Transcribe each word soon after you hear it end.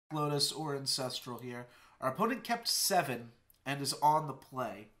Lotus or Ancestral here. Our opponent kept 7 and is on the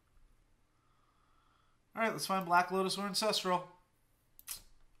play. Alright, let's find Black Lotus or Ancestral.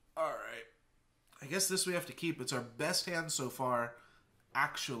 Alright. I guess this we have to keep. It's our best hand so far,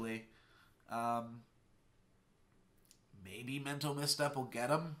 actually. Maybe Mental Misstep will get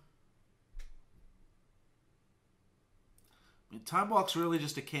him. I mean, Time Walk's really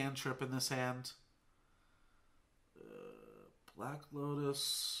just a cantrip in this hand. Black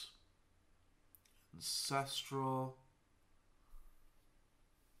Lotus, Ancestral,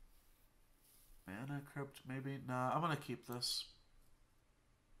 Mana Crypt, maybe? Nah, I'm going to keep this.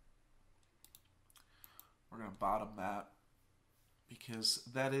 We're going to bottom that because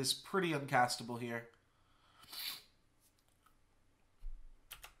that is pretty uncastable here.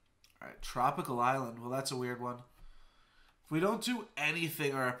 Alright, Tropical Island. Well, that's a weird one. If we don't do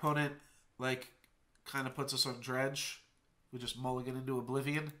anything, our opponent, like, kind of puts us on Dredge. We just mulligan into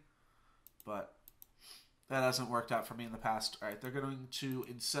Oblivion. But that hasn't worked out for me in the past. Alright, they're going to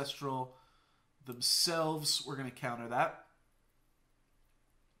Ancestral themselves. We're going to counter that.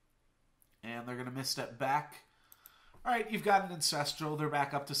 And they're going to misstep back. Alright, you've got an Ancestral. They're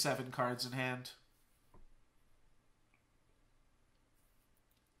back up to 7 cards in hand.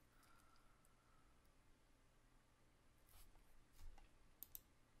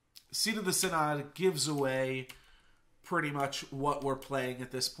 Seat of the Synod gives away pretty much what we're playing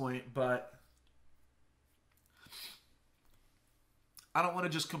at this point, but I don't want to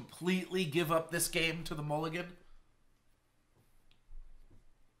just completely give up this game to the mulligan.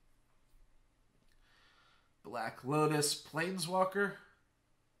 Black Lotus, Planeswalker.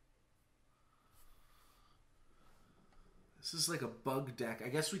 This is like a bug deck. I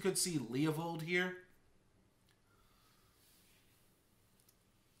guess we could see Leovold here.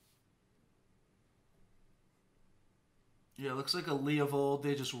 Yeah, it looks like a Leovold.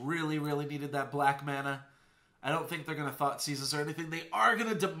 They just really, really needed that black mana. I don't think they're going to Thought Seizes or anything. They are going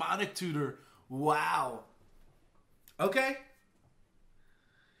to Demonic Tutor. Wow. Okay.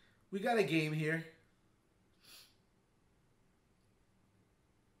 We got a game here.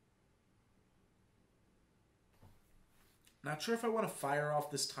 Not sure if I want to fire off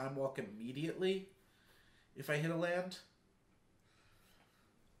this Time Walk immediately if I hit a land.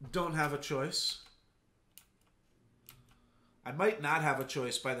 Don't have a choice. I might not have a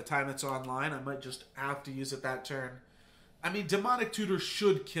choice by the time it's online. I might just have to use it that turn. I mean, Demonic Tutor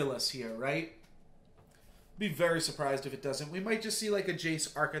should kill us here, right? Be very surprised if it doesn't. We might just see like a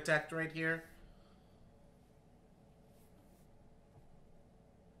Jace Architect right here.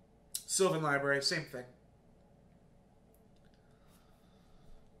 Sylvan Library, same thing.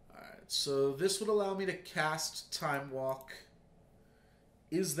 Alright, so this would allow me to cast Time Walk.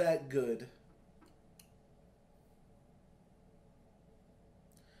 Is that good?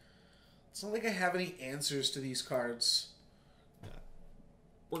 It's not like I have any answers to these cards.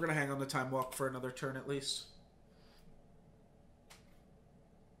 We're going to hang on to Time Walk for another turn at least.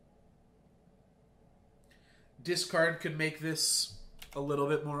 Discard could make this a little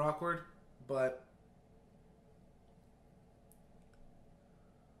bit more awkward, but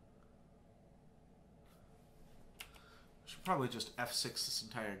I should probably just F6 this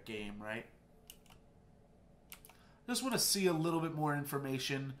entire game, right? I just want to see a little bit more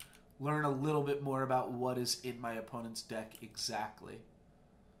information. Learn a little bit more about what is in my opponent's deck exactly.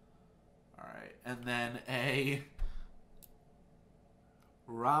 Alright, and then a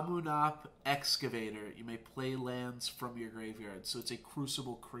Ramunap Excavator. You may play lands from your graveyard. So it's a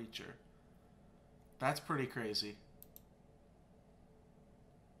Crucible creature. That's pretty crazy.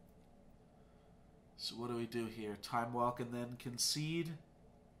 So what do we do here? Time Walk and then concede?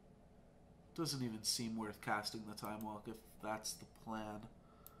 Doesn't even seem worth casting the Time Walk if that's the plan.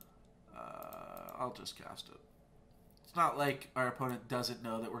 I'll just cast it. It's not like our opponent doesn't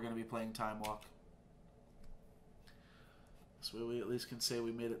know that we're going to be playing Time Walk. So we at least can say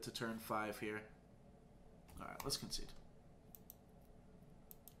we made it to turn 5 here. Alright, let's concede.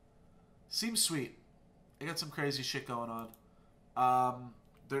 Seems sweet. They got some crazy shit going on.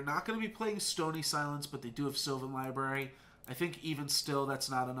 They're not going to be playing Stony Silence, but they do have Sylvan Library. I think even still that's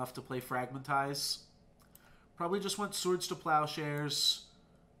not enough to play Fragmentize. Probably just went Swords to Plowshares,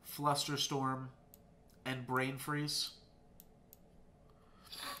 Flusterstorm, and Brain Freeze.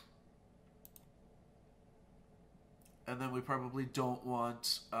 And then we probably don't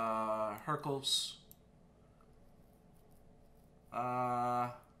want Hercules.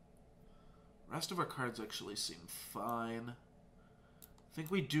 Rest of our cards actually seem fine. I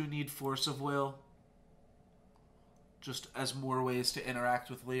think we do need Force of Will. Just as more ways to interact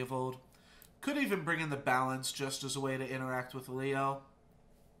with Leovold. Could even bring in the Balance just as a way to interact with Leo.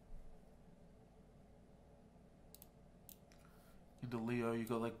 Into Leo, you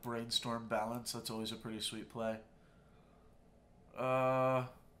go like Brainstorm Balance. That's always a pretty sweet play. Yeah,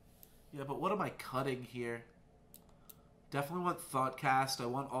 but what am I cutting here? Definitely want Thoughtcast. I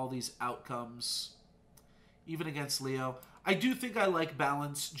want all these outcomes. Even against Leo. I do think I like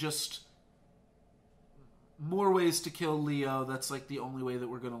Balance, just more ways to kill Leo. That's like the only way that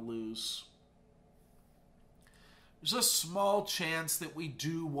we're going to lose. There's a small chance that we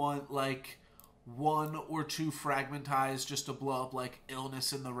do want like 1 or 2 Fragmentize just to blow up like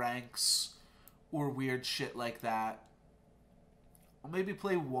Illness in the Ranks or weird shit like that. I'll maybe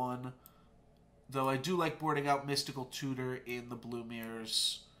play 1, though I do like boarding out Mystical Tutor in the blue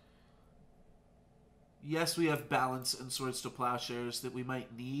mirrors. Yes, we have Balance and Swords to Plowshares that we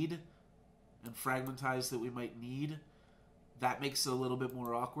might need, and Fragmentize that we might need. That makes it a little bit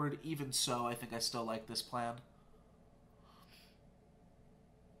more awkward. Even so, I think I still like this plan.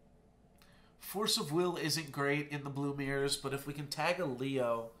 Force of Will isn't great in the blue mirrors, but if we can tag a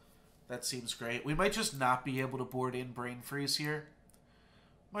Leo, that seems great. We might just not be able to board in Brain Freeze here.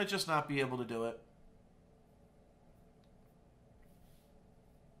 Might just not be able to do it.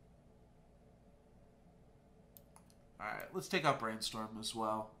 Alright, let's take out Brainstorm as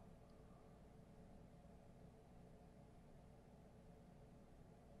well.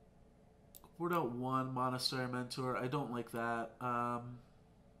 Board out 1 Monastery Mentor. I don't like that. I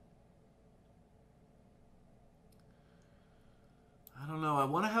don't know. I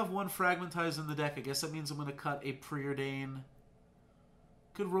want to have 1 Fragmentize in the deck. I guess that means I'm going to cut a Preordain.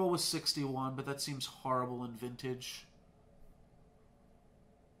 Could roll with 61, but that seems horrible in Vintage.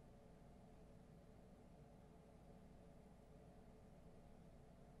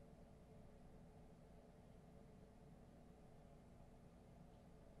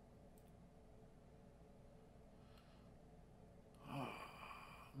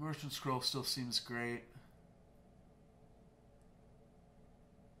 Merchant Scroll still seems great.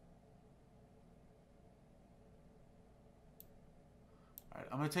 Alright,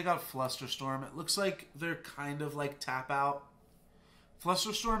 I'm going to take out Flusterstorm. It looks like they're kind of like tap out.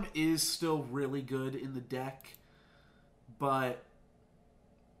 Flusterstorm is still really good in the deck, but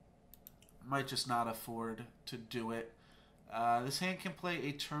might just not afford to do it. This hand can play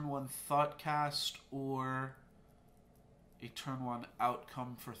a turn 1 Thoughtcast or a turn 1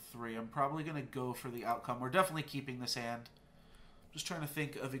 outcome for 3. I'm probably going to go for the outcome. We're definitely keeping this hand. Just trying to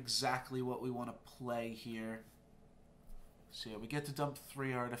think of exactly what we want to play here. So yeah, we get to dump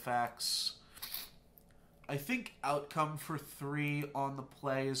 3 artifacts. I think outcome for 3 on the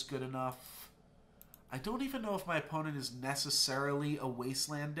play is good enough. I don't even know if my opponent is necessarily a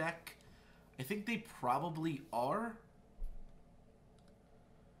Wasteland deck. I think they probably are.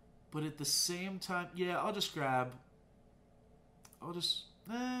 But at the same time, yeah, I'll just grab...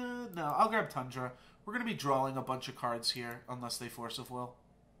 no, I'll grab Tundra. We're going to be drawing a bunch of cards here, unless they Force of Will.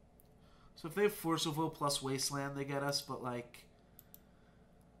 So if they have Force of Will plus Wasteland, they get us, but like...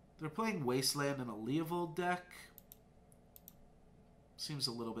 They're playing Wasteland in a Leovold deck. Seems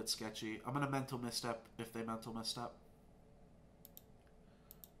a little bit sketchy. I'm going to Mental Misstep if they Mental Misstep.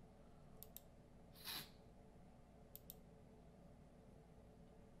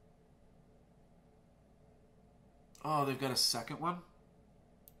 Oh, they've got a second one?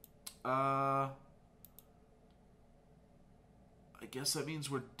 I guess that means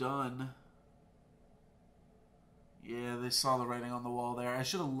we're done. Yeah, they saw the writing on the wall there. I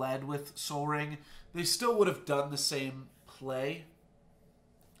should have led with Soul Ring. They still would have done the same play,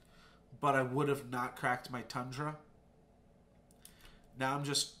 but I would have not cracked my Tundra. Now I'm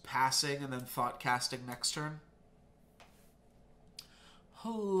just passing and then Thought Casting next turn.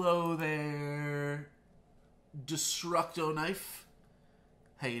 Hello there, Destructo Knife.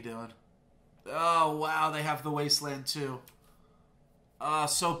 How you doing? Oh, wow, they have the Wasteland too.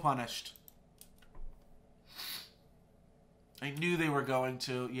 So punished. I knew they were going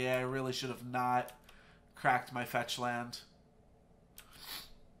to. Yeah, I really should have not cracked my fetch land.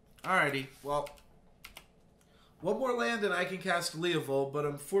 Alrighty, well, one more land and I can cast Leovold, but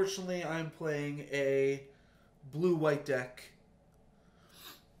unfortunately I'm playing a blue-white deck.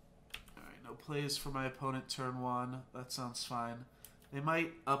 Alright, no plays for my opponent turn 1. That sounds fine. They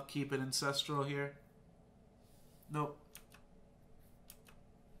might upkeep an Ancestral here. Nope.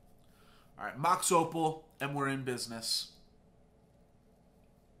 Alright, Mox Opal, and we're in business.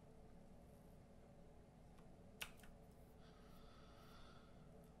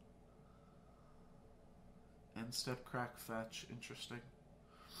 End step, crack, fetch. Interesting.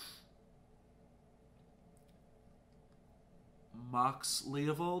 Mox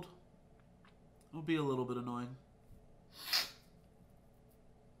Leovold will be a little bit annoying.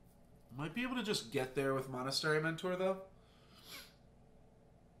 Might be able to just get there with Monastery Mentor, though.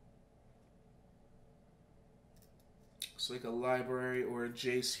 like a library or a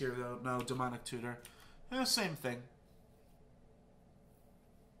Jace here, though. No, Demonic Tutor. Same thing.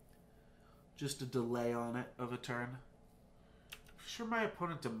 Just a delay on it of a turn. I'm sure my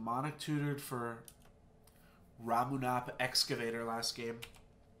opponent Demonic Tutored for Ramunap Excavator last game.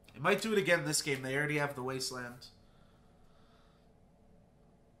 It might do it again this game. They already have the Wasteland.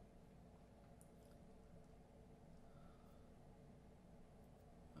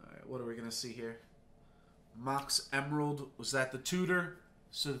 Alright, what are we going to see here? Mox Emerald. Was that the tutor?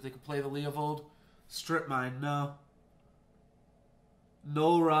 So that they could play the Leovold? Strip Mine, no.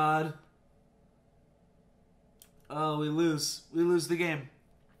 Null Rod. Oh, we lose. We lose the game.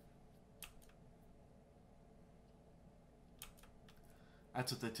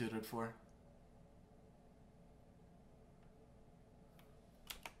 That's what they tutored for.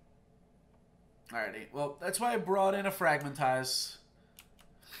 Alrighty. Well, that's why I brought in a Fragmentize.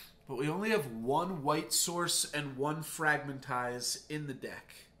 But we only have one white source and one Fragmentize in the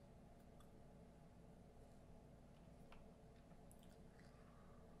deck.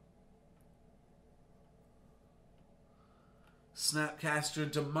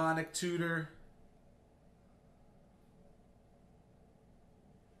 Snapcaster, Demonic Tutor.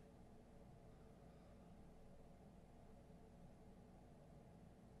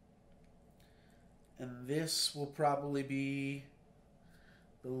 And this will probably be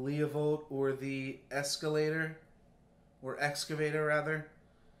the Leovold or the Escalator, or Excavator rather,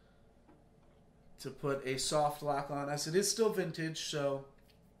 to put a soft lock on us. It is still vintage, so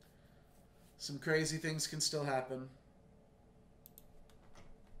some crazy things can still happen.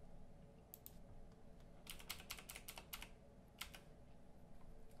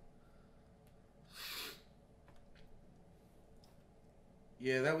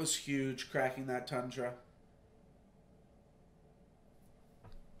 Yeah, that was huge, cracking that Tundra.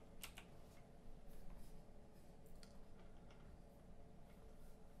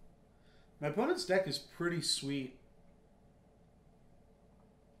 My opponent's deck is pretty sweet.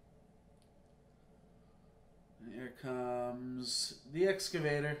 And here comes the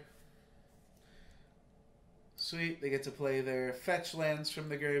Excavator. Sweet, they get to play their fetch lands from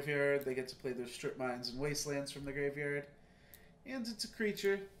the graveyard. They get to play their strip mines and wastelands from the graveyard. And it's a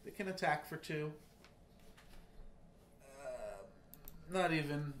creature that can attack for 2. Not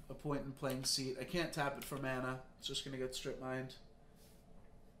even a point in playing Seat. I can't tap it for mana. It's just going to get strip mined.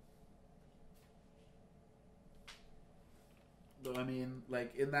 Though, I mean,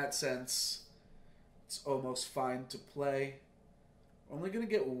 like, in that sense, it's almost fine to play. Only going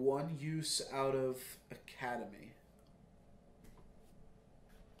to get 1 use out of Academy.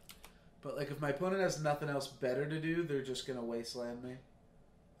 But, like, if my opponent has nothing else better to do, they're just going to wasteland me.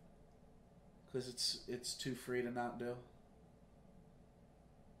 Because it's too free to not do.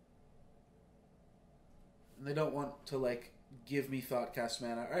 And they don't want to, like, give me Thoughtcast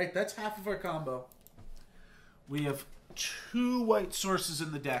mana. Alright, that's half of our combo. We have 2 white sources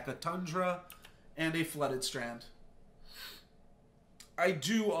in the deck. A Tundra and a Flooded Strand. I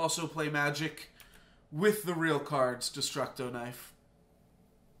do also play Magic with the real cards, Destructo Knife.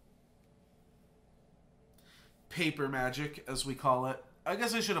 Paper Magic, as we call it. I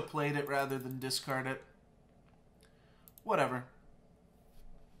guess I should have played it rather than discard it. Whatever.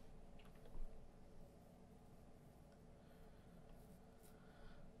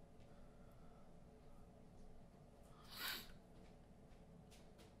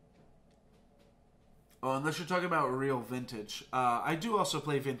 Oh, unless you're talking about real vintage. I do also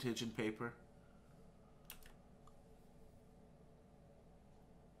play vintage in paper.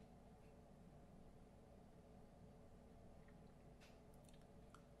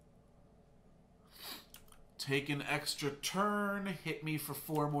 Take an extra turn, hit me for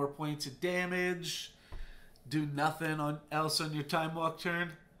 4 more points of damage, do nothing else on your time walk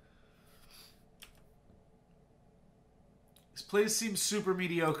turn. These plays seem super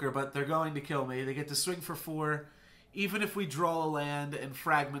mediocre, but they're going to kill me. They get to swing for 4. Even if we draw a land and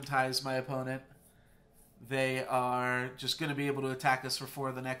Fragmentize my opponent, they are just going to be able to attack us for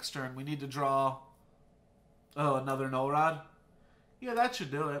 4 the next turn. We need to draw... Oh, another Null Rod? Yeah, that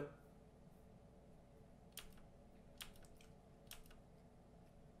should do it.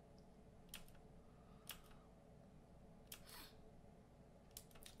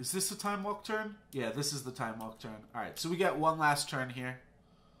 Is this a time walk turn? Yeah, this is the time walk turn. Alright, so we got 1 last turn here.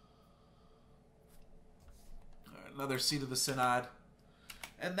 Right, another Seat of the Synod.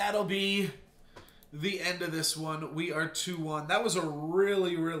 And that'll be the end of this one. We are 2-1. That was a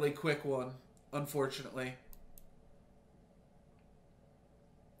really, really quick one, unfortunately.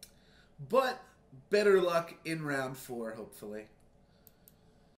 But better luck in round 4, hopefully.